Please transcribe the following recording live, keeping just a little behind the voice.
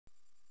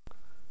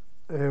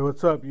Hey,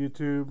 what's up,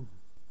 YouTube?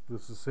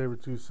 This is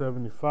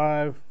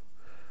Saber275.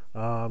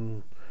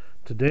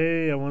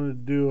 Today I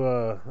wanted to do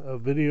a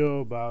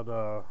video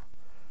about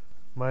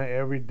my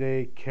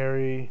everyday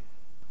carry.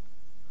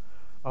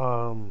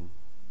 Just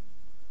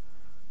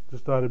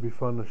thought it'd be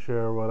fun to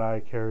share what I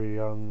carry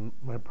on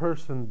my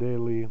person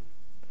daily.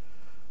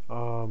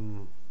 I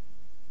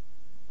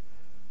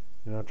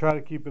try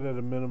to keep it at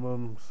a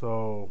minimum,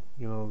 so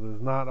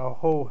there's not a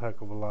whole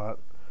heck of a lot.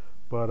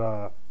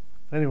 But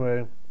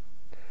anyway,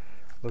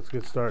 let's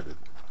get started.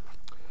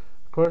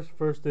 Of course,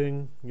 first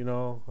thing I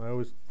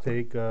always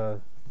take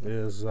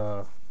is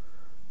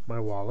my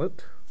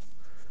wallet.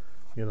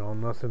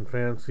 Nothing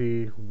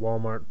fancy.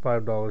 Walmart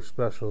 $5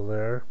 special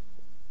there.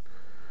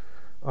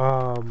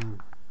 Of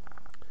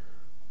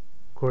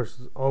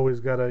course, always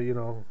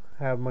gotta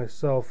have my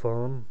cell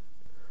phone.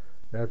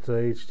 That's a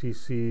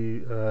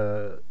HTC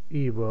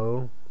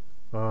Evo.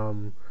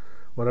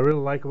 What I really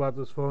like about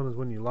this phone is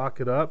when you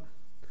lock it up,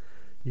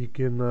 you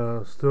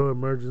can still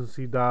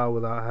emergency dial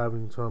without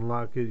having to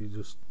unlock it. You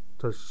just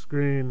touch the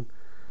screen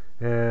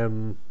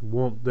and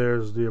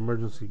there's the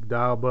emergency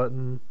dial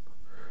button.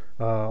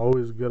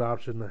 Always a good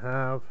option to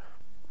have.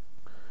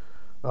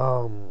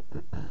 Of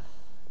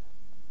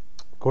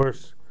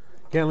course,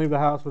 can't leave the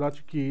house without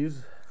your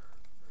keys,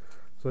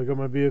 so I got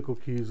my vehicle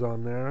keys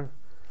on there.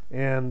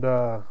 And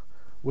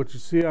what you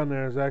see on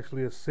there is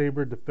actually a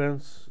Saber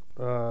Defense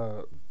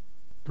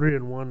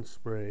 3-in-1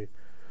 spray.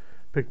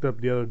 Picked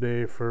up the other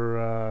day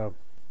for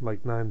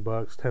like $9,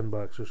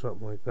 $10 or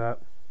something like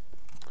that.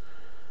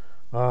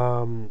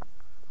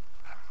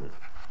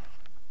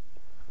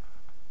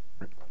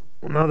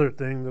 Another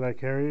thing that I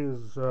carry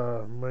is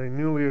my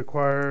newly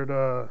acquired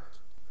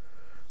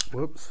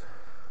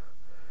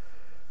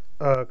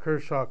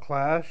Kershaw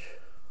Clash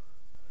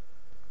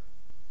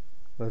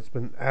that's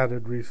been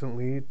added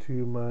recently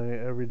to my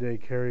everyday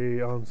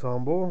carry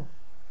ensemble.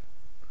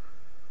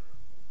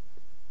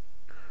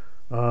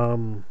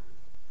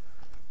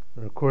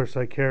 Of course,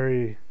 I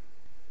carry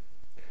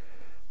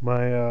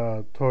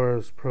my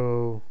Taurus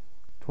Pro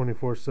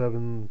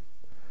 24/7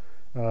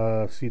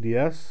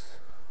 CDS.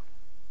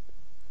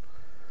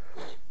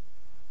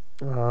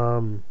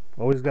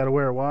 Always got to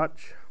wear a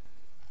watch.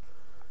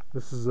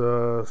 This is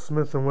a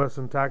Smith &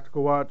 Wesson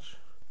tactical watch.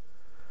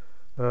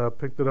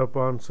 Picked it up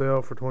on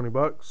sale for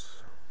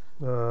 $20.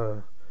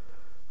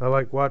 I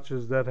like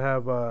watches that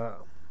have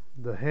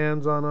the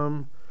hands on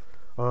them.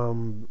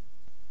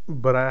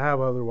 But I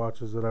have other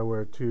watches that I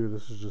wear too.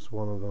 This is just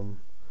one of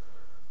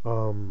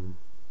them.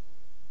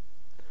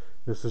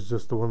 This is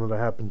just the one that I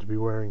happen to be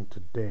wearing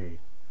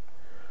today.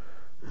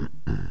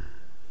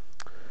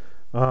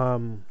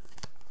 I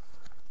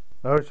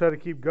always try to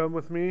keep gum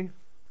with me.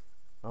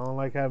 I don't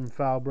like having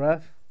foul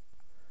breath.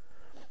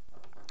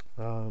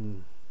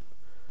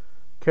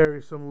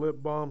 Carry some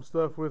lip balm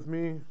stuff with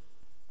me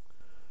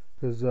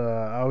because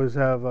I always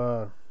have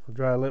a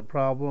dry lip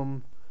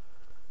problem.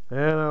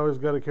 And I always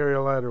got to carry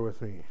a lighter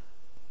with me.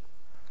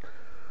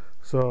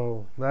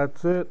 So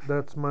that's it.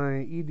 That's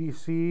my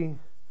EDC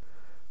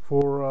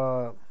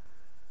for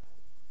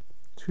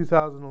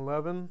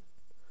 2011.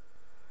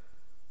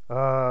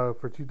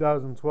 For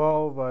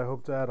 2012, I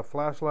hope to add a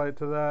flashlight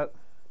to that.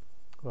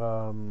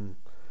 I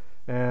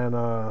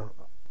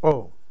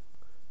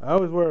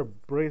always wear a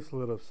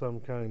bracelet of some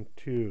kind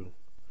too.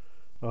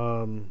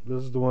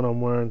 This is the one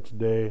I'm wearing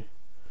today.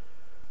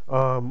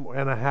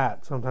 And a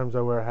hat. Sometimes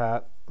I wear a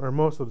hat. Or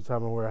most of the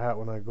time I wear a hat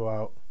when I go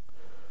out.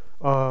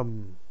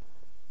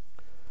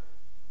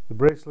 The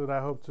bracelet, I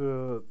hope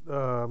to,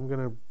 I'm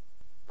going to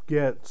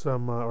get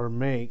some, or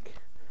make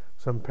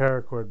some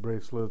paracord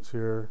bracelets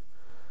here.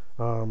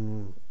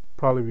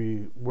 Probably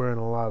be wearing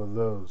a lot of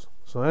those.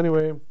 So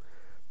anyway,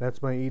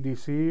 that's my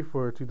EDC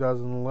for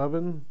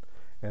 2011,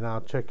 and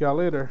I'll check y'all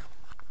later.